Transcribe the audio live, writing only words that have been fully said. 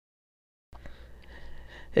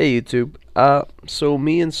Hey YouTube. So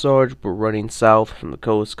me and Sarge were running south from the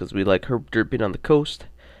coast because we like herb derping on the coast,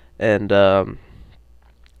 and we're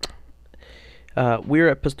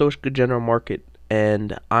at Pustoshka General Market,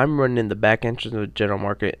 and I'm running in the back entrance of the General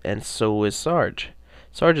Market, and so is Sarge.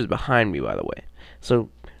 Sarge is behind me, by the way. So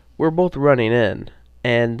we're both running in,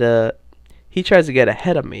 and he tries to get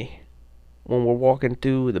ahead of me when we're walking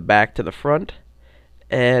through the back to the front,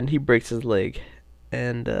 and he breaks his leg.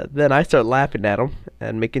 And then I start laughing at him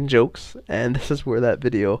and making jokes, and this is where that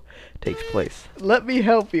video takes place. Let me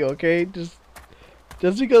help you, okay? Just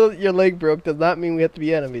because your leg broke does not mean we have to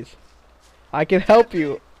be enemies. I can help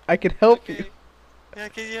you. I can help you. Yeah,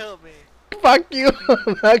 can you help me? Fuck you!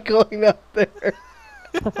 I'm not going up there.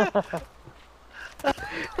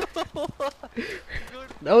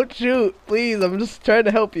 Don't shoot, please. I'm just trying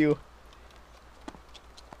to help you.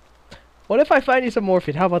 What if I find you some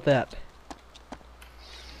morphine? How about that?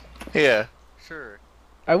 Yeah, sure.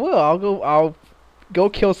 I will. I'll go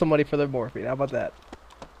kill somebody for their morphine. How about that?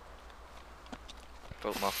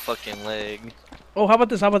 Broke my fucking leg. Oh, how about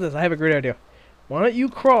this? How about this? I have a great idea. Why don't you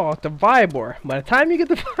crawl to Vibor? By the time you get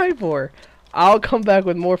to Vibor, I'll come back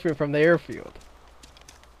with morphine from the airfield.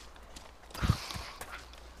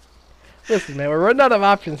 Listen, man, we're running out of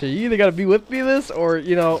options here. You either gotta be with me this, or,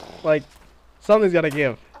 you know, like, something's gotta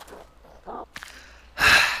give.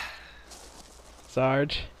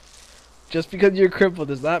 Sarge, just because you're crippled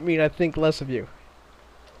does not mean I think less of you.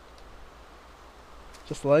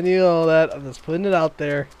 Just letting you know that. I'm just putting it out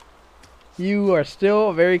there. You are still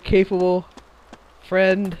a very capable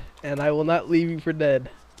friend, and I will not leave you for dead.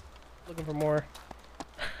 Looking for more.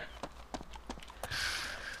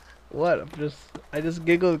 What? I just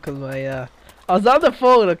giggled because my I was on the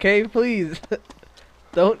phone. Okay, please,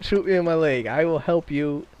 don't shoot me in my leg. I will help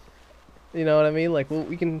you. You know what I mean? Like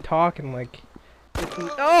we can talk and like.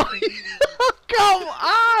 Oh, come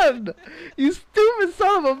on! You stupid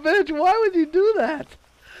son of a bitch! Why would you do that?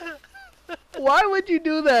 Why would you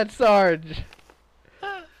do that, Sarge?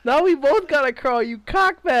 Now we both gotta crawl, you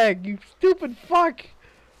cockbag, you stupid fuck.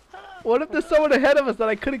 What if there's someone ahead of us that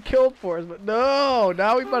I could have killed for us? But no,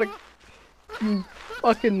 now we gotta. You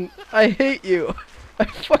fucking. I hate you. I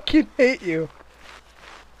fucking hate you.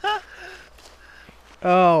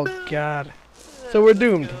 Oh god. So we're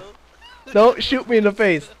doomed. Don't shoot me in the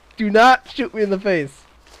face. Do not shoot me in the face.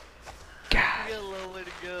 God. We got a long way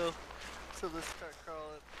to go. So let's start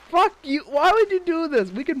crawling. Fuck you. Why would you do this?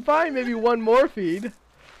 We can find maybe one morphine.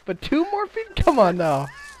 But two morphine? Come on now.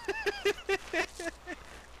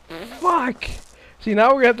 Fuck. See,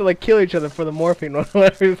 now we're gonna have to like kill each other for the morphine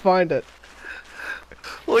whenever we find it.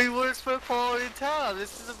 Well, you want to spend quality time.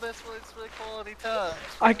 This is the best way to spend quality time.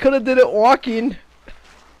 I could have did it walking.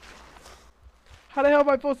 How the hell am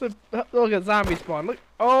I supposed to look at zombie spawn? Look.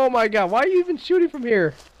 Oh my god. Why are you even shooting from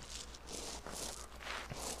here?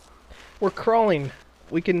 We're crawling.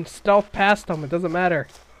 We can stealth past them. It doesn't matter.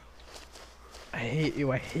 I hate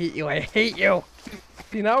you. I hate you. I hate you.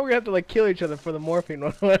 See, now we're gonna have to like kill each other for the morphine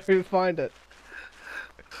whenever we find it.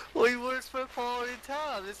 Well, you want to spend quality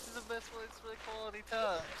time. This is the best way to spend quality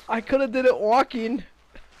time. I could have did it walking.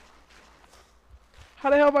 How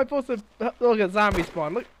the hell am I supposed to look at zombie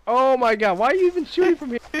spawn? Look. Oh my god. Why are you even shooting from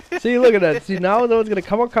here? See, look at that. See, now no one's gonna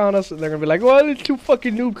come upon us and they're gonna be like, well, it's too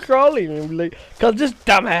fucking new crawling. And we'll be like, cause this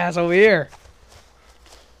dumbass over here.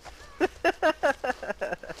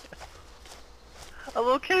 I'm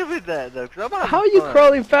okay with that though, cause I'm having How are you fun.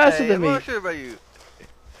 crawling faster than I'm me? not sure about you.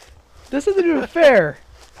 This isn't even fair.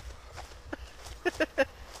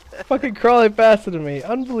 Fucking crawling faster than me.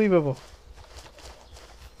 Unbelievable.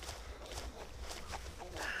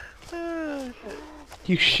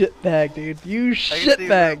 You shitbag, dude. You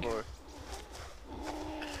shitbag.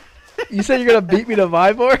 You said you're gonna beat me to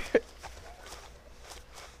Vibor?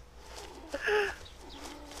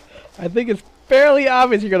 I think it's fairly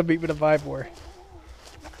obvious you're gonna beat me to Vibor.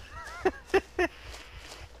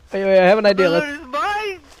 Wait, I have an idea.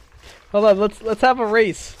 Hold on. Let's have a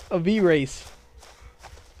race, a V race.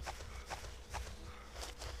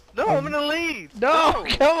 No, I'm gonna lead. No,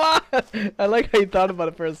 come on. I like how you thought about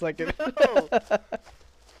it for a second. No.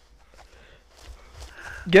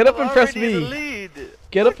 Get up and press V.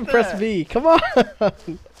 Get up and press V. Come on.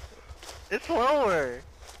 It's slower.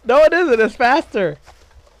 No, it isn't. It's faster.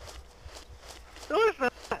 No, it's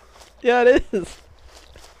not. Yeah, it is.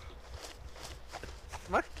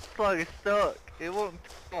 My plug is stuck. It won't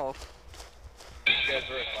turn off.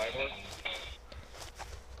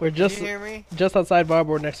 We're Can just you hear me? just outside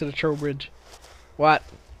Barboard next to the Troll Bridge. What?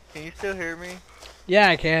 Can you still hear me? Yeah,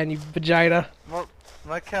 I can, you vagina.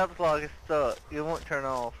 My caps lock is stuck. It won't turn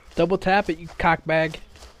off. Double tap it, you cockbag.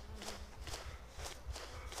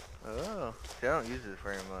 Oh, see, I don't use it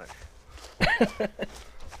very much.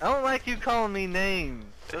 I don't like you calling me names.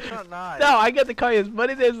 That's not nice. No, I get to call you as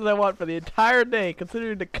many names as I want for the entire day,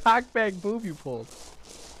 considering the cockbag move you pulled.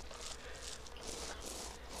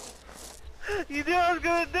 You knew I was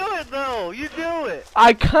gonna do it, though. You do it.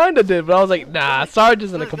 I kinda did, but I was like, nah, Sarge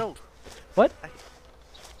isn't a No. What?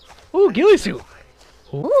 Ooh, ghillie suit.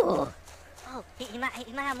 Ooh. Oh, he might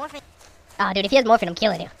have morphine. Oh, dude, if he has morphine, I'm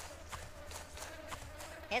killing you.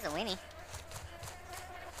 He has a weenie.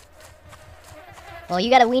 Well, you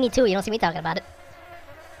got a weenie too. You don't see me talking about it.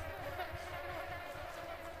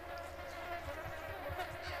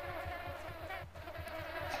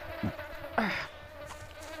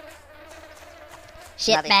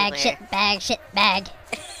 Shit bag, shit bag, shit bag.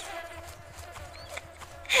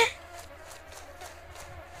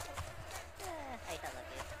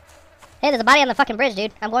 Hey, there's a body on the fucking bridge,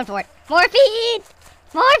 dude. I'm going for it. Morphine!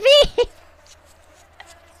 Morphine!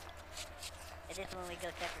 It is when we go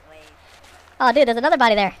separate ways. Oh, dude, there's another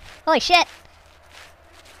body there. Holy shit.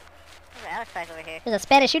 There's an Alex pack over here. There's a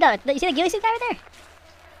Spanish shootout. You see the ghillie suit guy right there?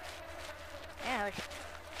 Yeah,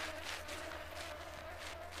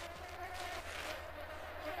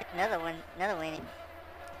 another one, another weenie.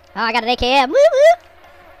 Oh, I got an AKM. Woo woo!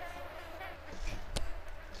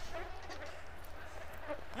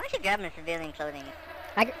 I should grab my civilian clothing.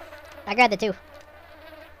 I grabbed it too.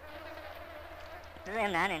 There's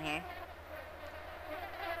an M9 in here.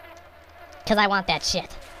 Cause I want that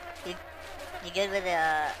shit. You good with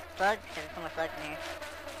the slugs? Cause there's some more slugs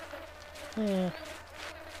in here.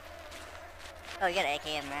 Oh, you got an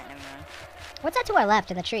AKM, right? Never mind. What's that to our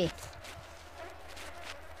left in the tree?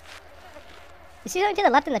 You see something to the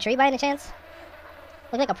left in the tree by any chance?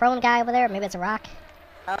 Look like a prone guy over there, or maybe it's a rock.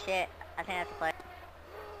 Oh shit, I think that's a player.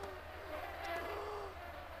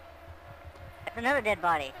 That's another dead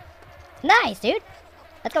body. Nice, dude.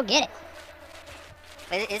 Let's go get it.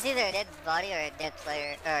 Wait, it's either a dead body or a dead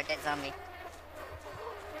player, or a dead zombie.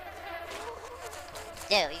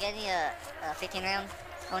 Dude, you got any 15 rounds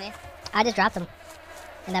on you? I just dropped them.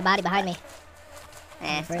 And that body behind me.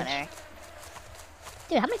 Eh, whatever.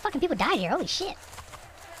 Dude, how many fucking people died here? Holy shit.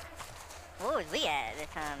 Where was we at this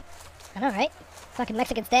time? I know, right? Fucking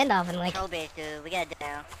Mexican standoff and like... Troll base, dude. We gotta do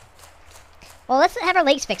now. Well, let's have our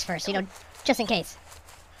legs fixed first, you know, just in case.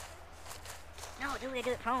 No, dude, we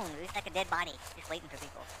do it prone. It's like a dead body, just waiting for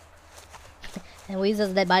people. And we use those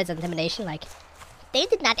dead bodies as intimidation, like... They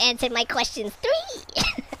did not answer my questions 3!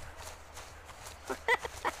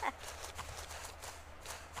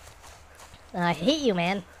 I hate you,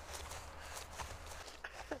 man.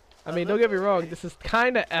 I mean, don't get me wrong, this is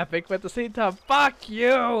kinda epic, but at the same time, fuck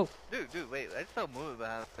you! Dude, wait, I just saw moving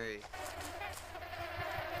behind me.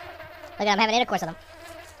 Look, I'm having intercourse with him.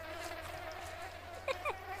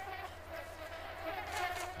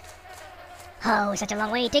 Oh, such a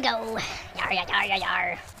long way to go. Yar, yar, yar, yar,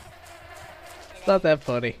 yar. It's not that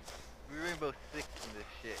funny. We Rainbow Six in this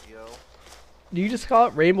shit, yo. Do you just call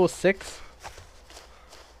it Rainbow Six?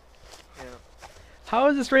 Yeah. How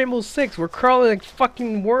is this Rainbow Six? We're crawling like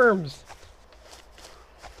fucking worms.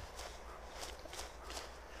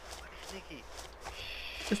 Sneaky.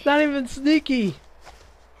 It's not even sneaky.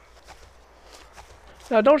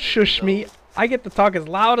 Now don't shush me. I get to talk as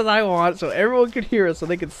loud as I want so everyone can hear us so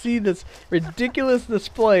they can see this ridiculous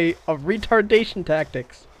display of retardation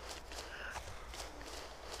tactics.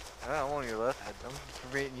 I don't want your left head. I'm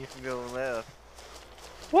preventing you from going left.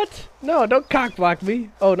 What? No, don't cock block me.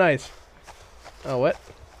 Oh, nice. Oh, what?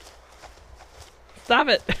 Stop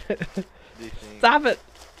it. Stop it.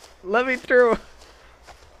 Let me through.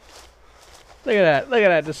 Look at that. Look at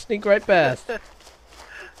that. Just sneak right past.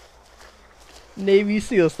 Navy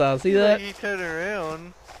SEAL style. See that? He turned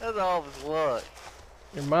around. That's all of his luck.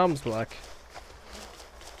 Your mom's luck.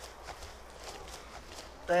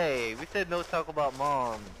 Hey, we said no talk about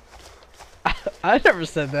mom. I never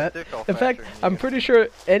said that. In fact, I'm pretty sure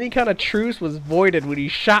any kind of truce was voided when he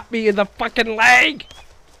shot me in the fucking leg.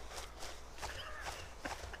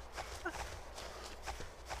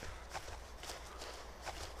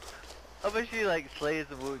 I bet she like slays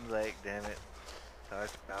the wound like, damn it.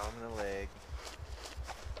 Starts down in the leg.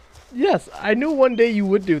 Yes, I knew one day you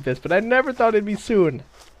would do this, but I never thought it'd be soon.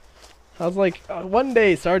 I was like, one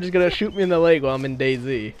day Sarge is gonna shoot me in the leg while I'm in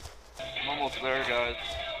DayZ. I'm almost there, guys.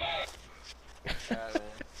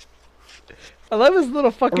 I love his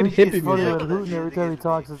little fucking hippie funny music. that Hooten every time he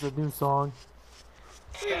talks it's a new song.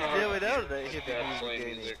 Yeah, we know that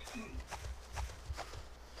hippie music.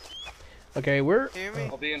 Okay, we're Hear me?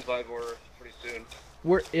 I'll be in Vibor pretty soon.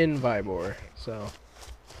 we're in Vibor, so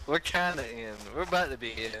We're kinda in. We're about to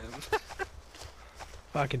be in.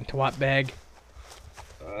 fucking twat bag.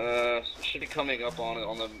 Should be coming up on it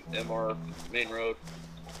on the MR main road.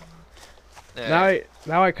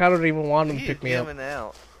 Now I kind of don't even want him to pick me up.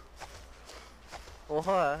 Out. Well,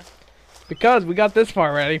 why? Because we got this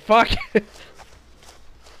far already. Fuck.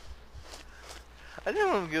 I didn't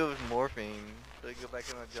want to go with morphine, so I go back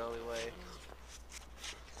in my jolly way.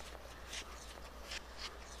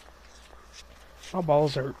 My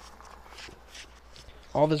balls hurt.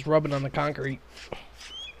 All this rubbing on the concrete.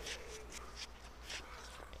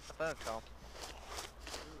 I found a comp.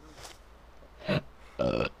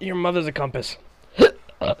 Your mother's a compass. Oh,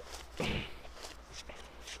 nice.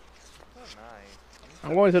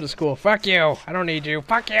 I'm going to the school. Fuck you. I don't need you.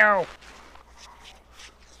 Fuck you. There's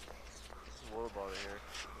a water bottle here.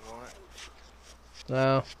 You want it?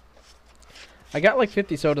 No. I got like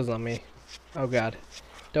 50 sodas on me. Oh god.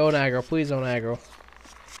 Don't aggro. Please don't aggro.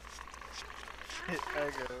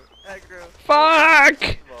 Aggro. Aggro.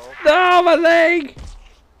 Fuck! No, my leg!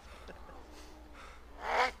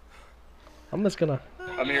 I'm just gonna...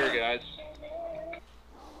 I'm here, guys.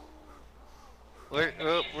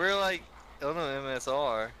 We're like on an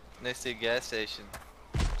MSR next to a gas station.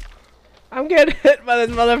 I'm getting hit by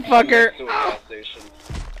this motherfucker. To a gas station.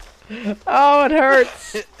 Oh, it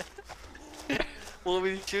hurts. Will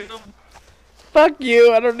we shoot him? Fuck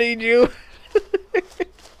you. I don't need you.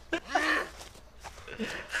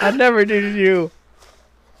 I never needed you.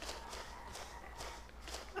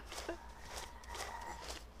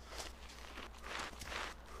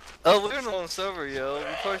 Oh, we're on the server, yo. We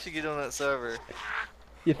probably should get on that server.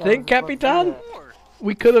 You think, Capitan?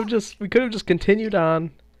 We could have just continued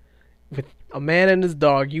on with a man and his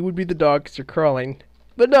dog. You would be the dog because you're crawling.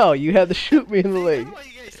 But no, you had to shoot me in the leg.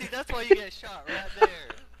 That's why you get shot right there.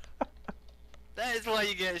 That is why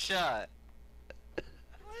you get shot.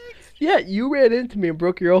 Yeah, you ran into me and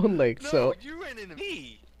broke your own leg, No, so... you ran into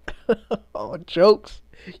me. Oh, jokes.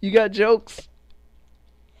 You got jokes.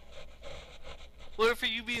 What for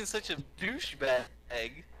you being such a douchebag?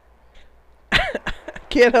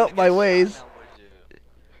 Can't help my ways.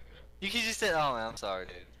 You could just say, "Oh, man, I'm sorry,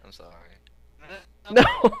 dude. I'm sorry." No,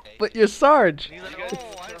 but you're Sarge. He's like,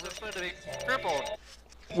 "Oh, I just put a crippled."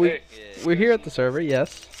 We're here at the server,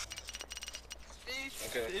 yes.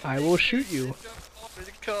 Okay. I will shoot you.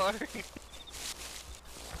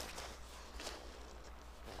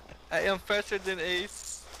 I am faster than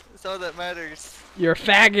Ace. That's all that matters. You're a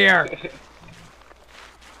faggot.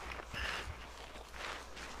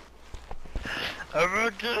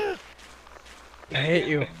 I I hate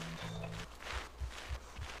you.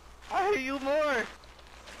 hate you more.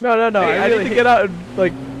 No. Hey, I need to get out and,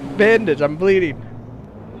 like, bandage. I'm bleeding.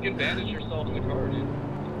 You can bandage yourself in the car, dude.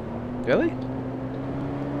 Really?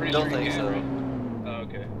 Pretty Don't sure you think can, so. right? Oh,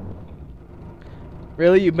 okay.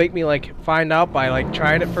 Really? You make me, like, find out by, like,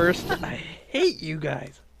 trying it first? I hate you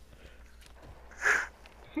guys.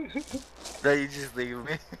 No, you just leave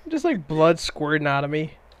me. Just, like, blood squirting out of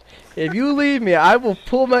me. If you leave me, I will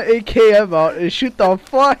pull my AKM out and shoot the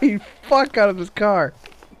flying fuck out of this car.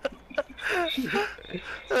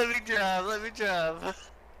 Let me drive.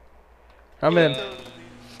 I'm in.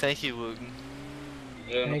 Thank you, Wooten.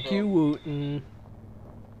 Yeah, no Thank you, problem. Wooten.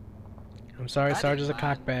 I'm sorry, I Sarge is a didn't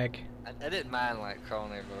mind. cockbag. I didn't mind like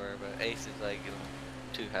crawling everywhere, but Ace is like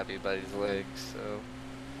too happy about his legs, so.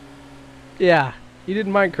 Yeah, you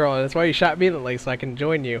didn't mind crawling. That's why you shot me in the leg so I can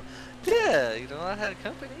join you. Yeah, I had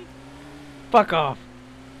company. Fuck off.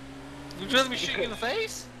 Would you rather me shoot you in the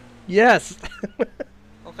face? Yes.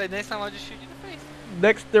 Okay, next time I'll just shoot you in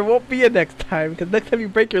the face. There won't be a next time, because next time you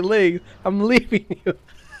break your legs, I'm leaving you.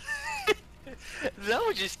 That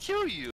would just kill you.